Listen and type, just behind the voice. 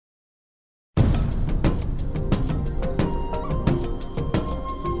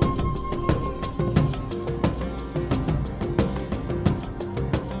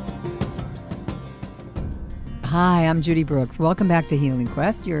Hi, I'm Judy Brooks. Welcome back to Healing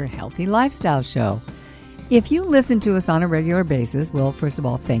Quest, your healthy lifestyle show. If you listen to us on a regular basis, well, first of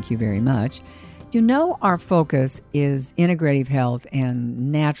all, thank you very much. You know our focus is integrative health and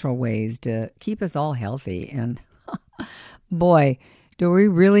natural ways to keep us all healthy. And boy, do we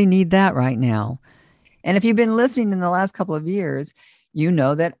really need that right now. And if you've been listening in the last couple of years, you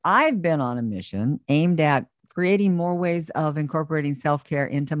know that I've been on a mission aimed at creating more ways of incorporating self-care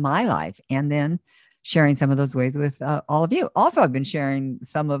into my life and then sharing some of those ways with all of you. Also, I've been sharing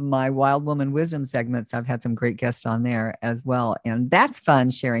some of my Wild Woman Wisdom segments. I've had some great guests on there as well. And that's fun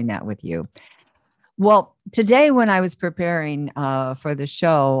sharing that with you. Well, today when I was preparing for the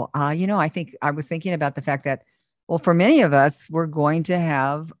show, I think I was thinking about the fact that, well, for many of us, we're going to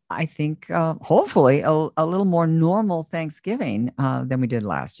have, I think, hopefully a little more normal Thanksgiving than we did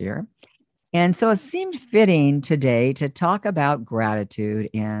last year. And so it seemed fitting today to talk about gratitude.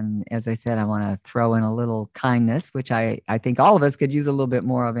 And as I said, I want to throw in a little kindness, which I think all of us could use a little bit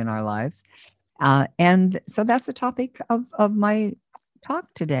more of in our lives. And so that's the topic of my talk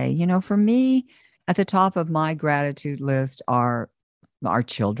today. You know, for me, at the top of my gratitude list are our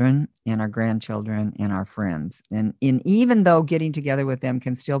children and our grandchildren and our friends. And even though getting together with them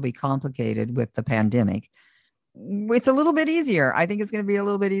can still be complicated with the pandemic, it's a little bit easier. I think it's going to be a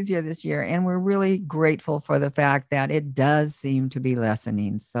little bit easier this year. And we're really grateful for the fact that it does seem to be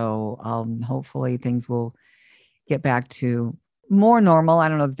lessening. So hopefully things will get back to more normal. I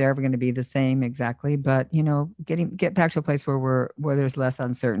don't know if they're ever going to be the same exactly, but, you know, get back to a place where there's less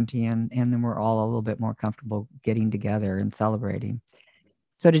uncertainty and then we're all a little bit more comfortable getting together and celebrating.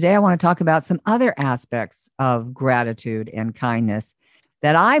 So today I want to talk about some other aspects of gratitude and kindness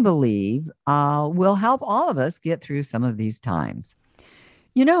that I believe will help all of us get through some of these times.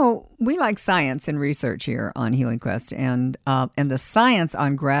 You know, we like science and research here on Healing Quest, and the science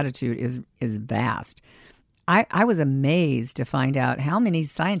on gratitude is vast. I was amazed to find out how many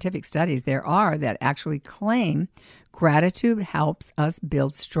scientific studies there are that actually claim gratitude helps us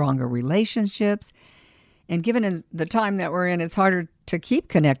build stronger relationships. And given the time that we're in, it's harder to keep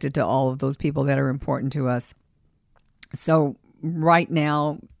connected to all of those people that are important to us. So right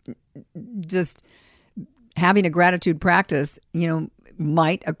now, just having a gratitude practice, you know,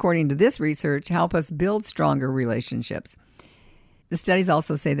 might, according to this research, help us build stronger relationships. The studies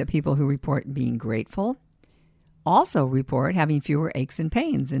also say that people who report being grateful also report having fewer aches and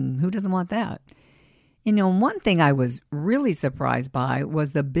pains, and who doesn't want that? You know, one thing I was really surprised by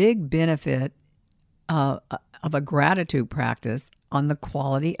was the big benefit of a gratitude practice on the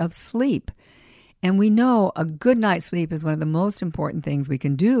quality of sleep. And we know a good night's sleep is one of the most important things we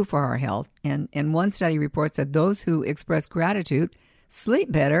can do for our health. And one study reports that those who express gratitude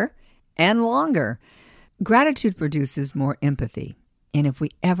sleep better and longer. Gratitude produces more empathy. And if we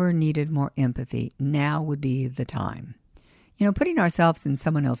ever needed more empathy, now would be the time. You know, putting ourselves in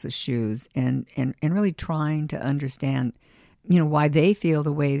someone else's shoes and really trying to understand, you know, why they feel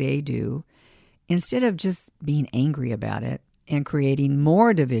the way they do, instead of just being angry about it and creating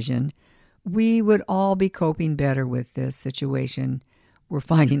more division, we would all be coping better with this situation we're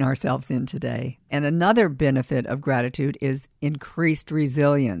finding ourselves in today. And another benefit of gratitude is increased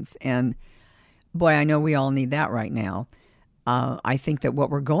resilience. And boy, I know we all need that right now. I think that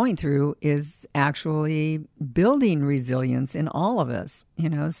what we're going through is actually building resilience in all of us, you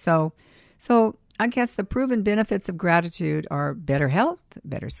know. So I guess the proven benefits of gratitude are better health,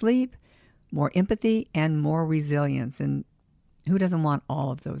 better sleep, more empathy, and more resilience. And who doesn't want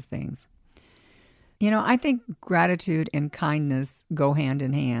all of those things? You know, I think gratitude and kindness go hand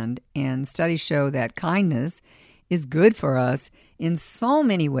in hand, and studies show that kindness is good for us in so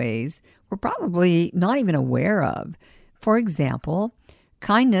many ways we're probably not even aware of. For example,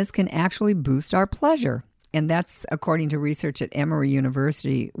 kindness can actually boost our pleasure, and that's according to research at Emory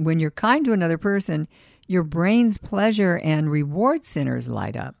University. When you're kind to another person, your brain's pleasure and reward centers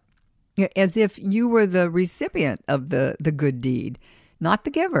light up, as if you were the recipient of the good deed, not the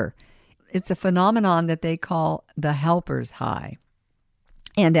giver. It's a phenomenon that they call the helper's high.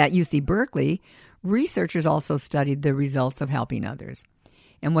 And at UC Berkeley, researchers also studied the results of helping others.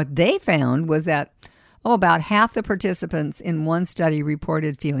 And what they found was that about half the participants in one study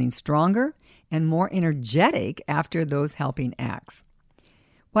reported feeling stronger and more energetic after those helping acts.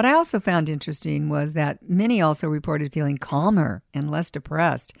 What I also found interesting was that many also reported feeling calmer and less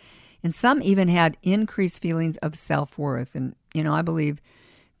depressed. And some even had increased feelings of self-worth. And, you know, I believe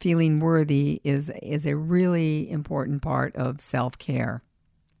feeling worthy is a really important part of self-care.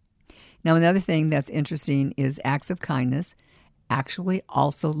 Now, another thing that's interesting is acts of kindness actually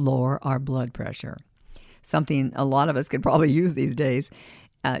also lower our blood pressure, something a lot of us could probably use these days.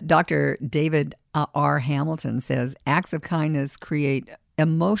 Dr. David R. Hamilton says acts of kindness create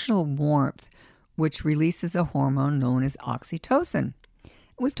emotional warmth, which releases a hormone known as oxytocin.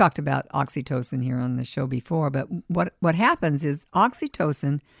 We've talked about oxytocin here on the show before, but what happens is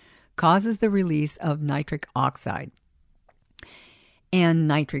oxytocin causes the release of nitric oxide. And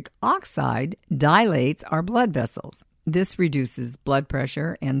nitric oxide dilates our blood vessels. This reduces blood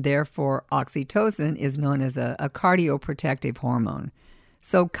pressure, and therefore oxytocin is known as a cardioprotective hormone.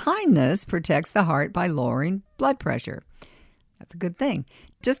 So kindness protects the heart by lowering blood pressure. That's a good thing.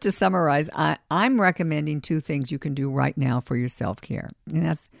 Just to summarize, I'm recommending 2 things you can do right now for your self-care. And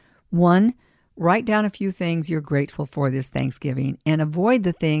that's 1, write down a few things you're grateful for this Thanksgiving and avoid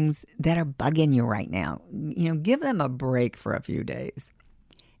the things that are bugging you right now. Give them a break for a few days.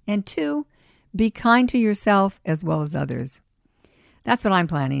 And 2, be kind to yourself as well as others. That's what I'm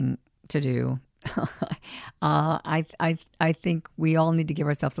planning to do. I think we all need to give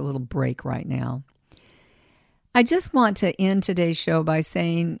ourselves a little break right now. I just want to end today's show by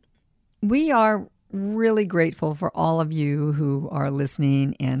saying we are really grateful for all of you who are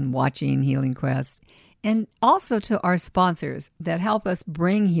listening and watching Healing Quest, and also to our sponsors that help us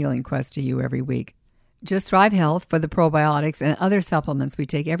bring Healing Quest to you every week. Just Thrive Health for the probiotics and other supplements we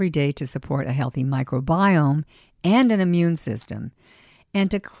take every day to support a healthy microbiome and an immune system. And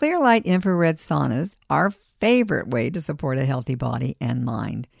to Clearlight Infrared Saunas, our favorite way to support a healthy body and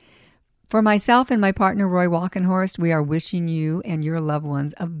mind. For myself and my partner, Roy Walkenhorst, we are wishing you and your loved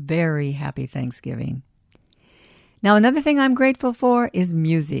ones a very happy Thanksgiving. Now, another thing I'm grateful for is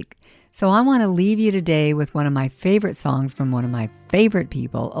music. So I want to leave you today with one of my favorite songs from one of my favorite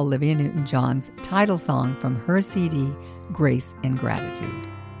people, Olivia Newton-John's title song from her CD, Grace and Gratitude.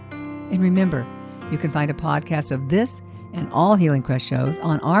 And remember, you can find a podcast of this and all Healing Quest shows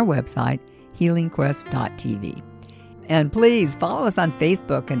on our website, healingquest.tv. And please follow us on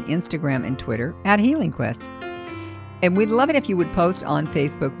Facebook and Instagram and Twitter at Healing Quest. And we'd love it if you would post on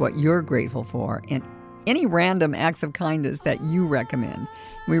Facebook what you're grateful for and any random acts of kindness that you recommend.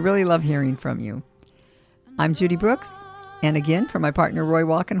 We really love hearing from you. I'm Judy Brooks, and again, for my partner Roy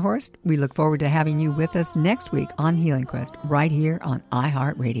Walkenhorst, we look forward to having you with us next week on Healing Quest, right here on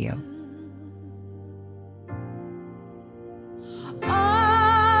iHeartRadio.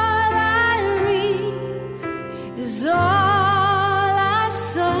 All I reap is all I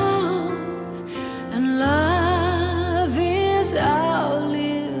sow, and love is our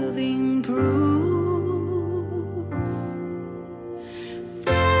living proof.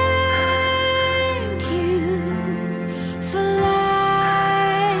 Thank you for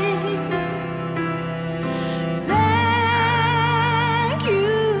life. Thank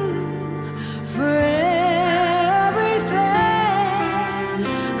you for everything.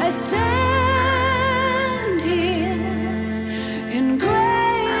 I stand here in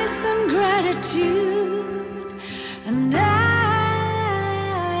grace and gratitude, and I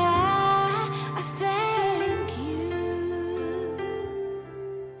thank you.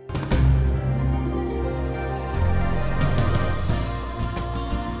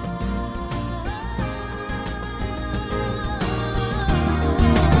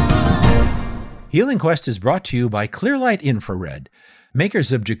 Healing Quest is brought to you by Clearlight Infrared,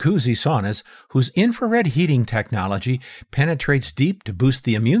 makers of jacuzzi saunas whose infrared heating technology penetrates deep to boost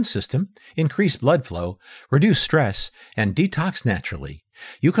the immune system, increase blood flow, reduce stress, and detox naturally.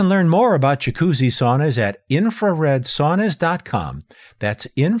 You can learn more about jacuzzi saunas at infraredsaunas.com. That's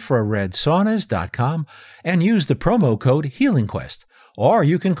infraredsaunas.com, and use the promo code HealingQuest. Or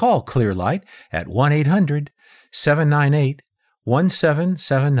you can call Clearlight at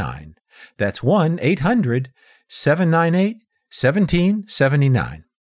 1-800-798-1779. That's 1-800-798-1779.